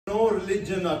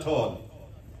religion at all.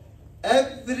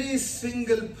 Every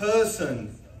single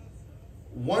person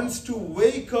wants to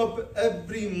wake up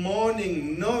every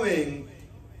morning knowing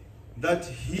that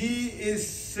he is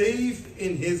safe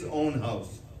in his own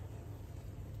house.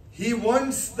 He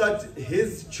wants that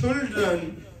his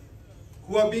children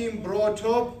who are being brought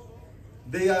up,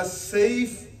 they are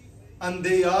safe and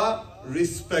they are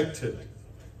respected.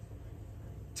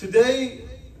 Today,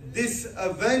 this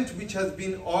event which has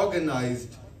been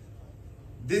organized,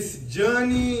 this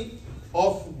journey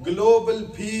of global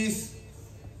peace,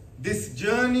 this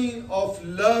journey of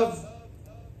love,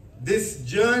 this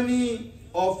journey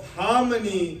of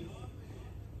harmony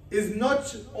is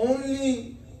not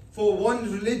only for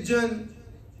one religion,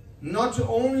 not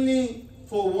only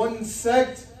for one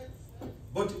sect,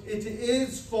 but it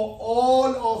is for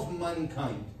all of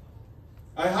mankind.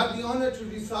 I had the honor to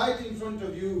recite in front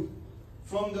of you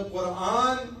from the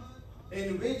Quran,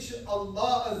 in which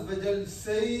Allah Azza wa Jal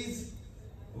says,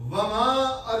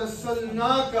 وَمَا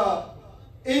أَرْسَلْنَاكَ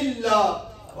إِلَّا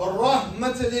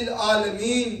رَحْمَةً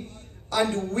لِلْعَالَمِينَ,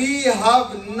 and we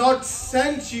have not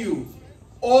sent you,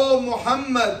 O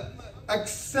Muhammad,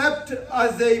 except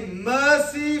as a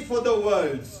mercy for the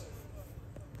worlds.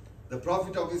 The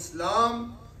Prophet of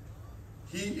Islam,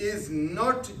 he is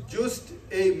not just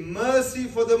a mercy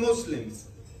for the Muslims,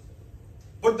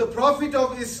 but the Prophet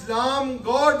of Islam,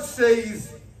 God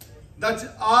says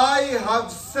that I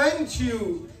have sent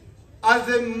you as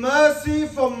a mercy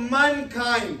for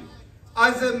mankind,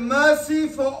 as a mercy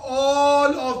for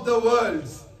all of the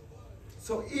worlds.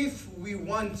 So if we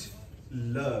want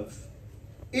love,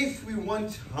 if we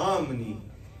want harmony,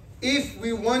 if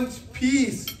we want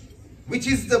peace, which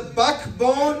is the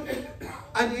backbone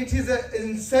and it is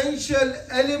an essential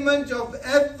element of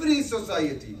every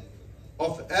society,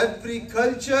 of every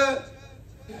culture,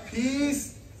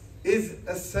 peace is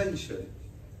essential.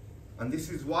 And this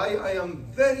is why I am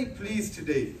very pleased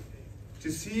today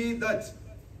to see that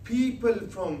people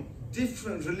from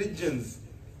different religions,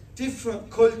 different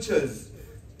cultures,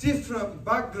 different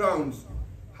backgrounds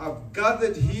have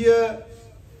gathered here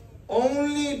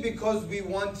only because we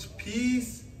want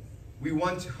peace, we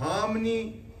want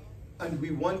harmony, and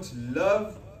we want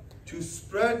love to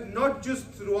spread not just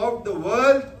throughout the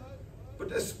world,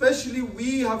 but especially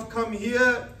we have come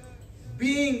here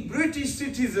being British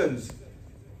citizens.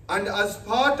 And as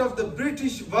part of the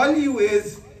British value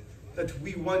is that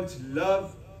we want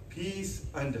love, peace,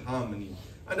 and harmony.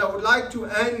 And I would like to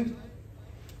end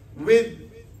with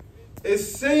a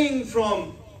saying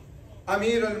from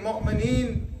Amir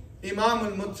al-Mu'mineen, Imam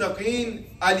al-Muttaqeen,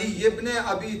 Ali ibn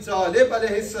Abi Talib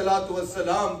alayhi salatu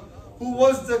wassalam, who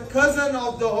was the cousin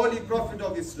of the Holy Prophet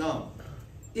of Islam.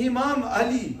 Imam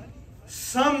Ali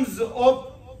sums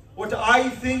up what I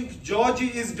think Georgi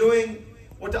is doing,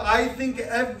 what I think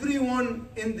everyone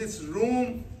in this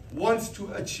room wants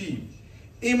to achieve.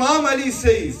 Imam Ali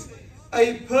says,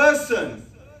 a person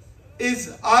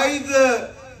is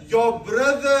either your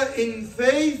brother in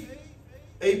faith,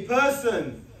 a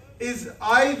person is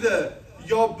either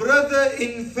your brother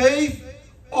in faith,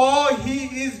 or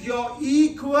he is your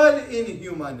equal in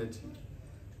humanity.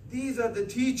 These are the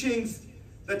teachings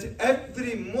that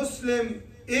every Muslim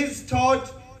is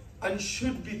taught and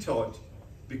should be taught,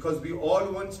 because we all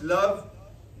want love,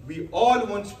 we all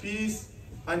want peace,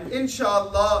 and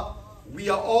inshallah we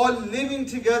are all living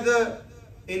together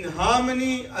in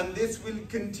harmony, and this will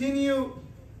continue.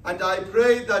 And I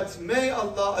pray that may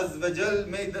Allah Azza wa Jal,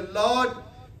 may the Lord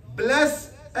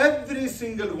bless every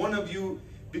single one of you,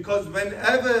 because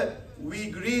whenever we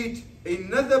greet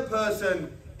another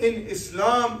person in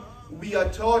Islam, we are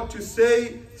taught to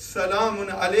say Salamun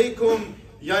Alaikum,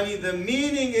 yani the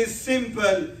meaning is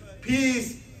simple,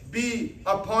 peace be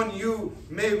upon you.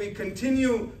 May we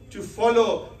continue to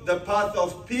follow the path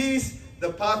of peace,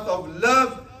 the path of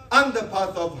love, and the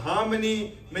path of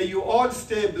harmony. May you all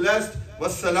stay blessed.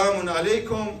 Wassalamun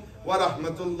alaikum wa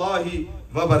rahmatullahi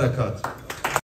wa barakatuh.